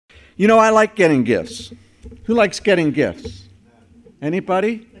You know, I like getting gifts. Who likes getting gifts?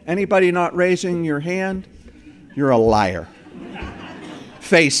 Anybody? Anybody not raising your hand? You're a liar.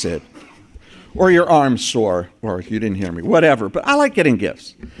 Face it. Or your arm's sore, or you didn't hear me, whatever. But I like getting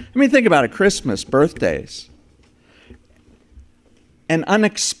gifts. I mean, think about it, Christmas, birthdays. An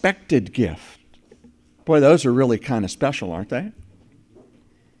unexpected gift. Boy, those are really kind of special, aren't they?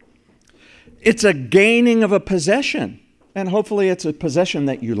 It's a gaining of a possession. And hopefully it's a possession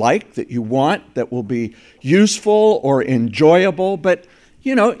that you like, that you want, that will be useful or enjoyable. But,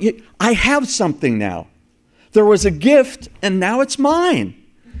 you know, I have something now. There was a gift, and now it's mine.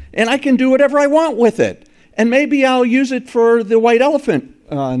 And I can do whatever I want with it. And maybe I'll use it for the white elephant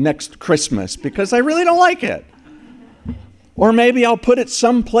next Christmas because I really don't like it. Or maybe I'll put it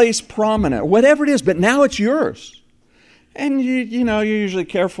someplace prominent, whatever it is, but now it's yours. And you know, you're usually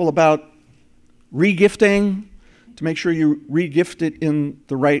careful about regifting to make sure you regift it in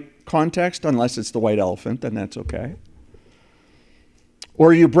the right context, unless it's the white elephant, then that's okay.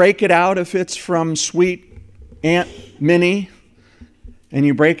 Or you break it out if it's from sweet Aunt Minnie, and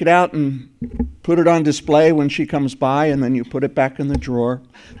you break it out and put it on display when she comes by, and then you put it back in the drawer.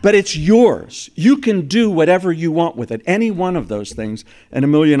 But it's yours. You can do whatever you want with it, any one of those things and a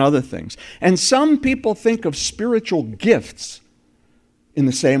million other things. And some people think of spiritual gifts in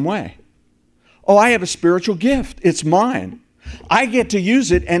the same way. Oh, I have a spiritual gift. It's mine. I get to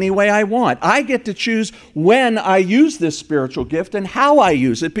use it any way I want. I get to choose when I use this spiritual gift and how I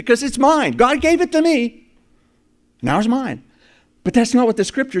use it because it's mine. God gave it to me. Now it's mine. But that's not what the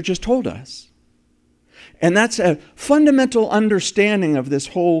Scripture just told us. And that's a fundamental understanding of this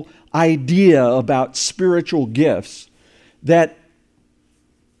whole idea about spiritual gifts, that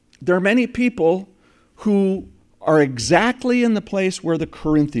there are many people who are exactly in the place where the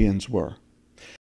Corinthians were.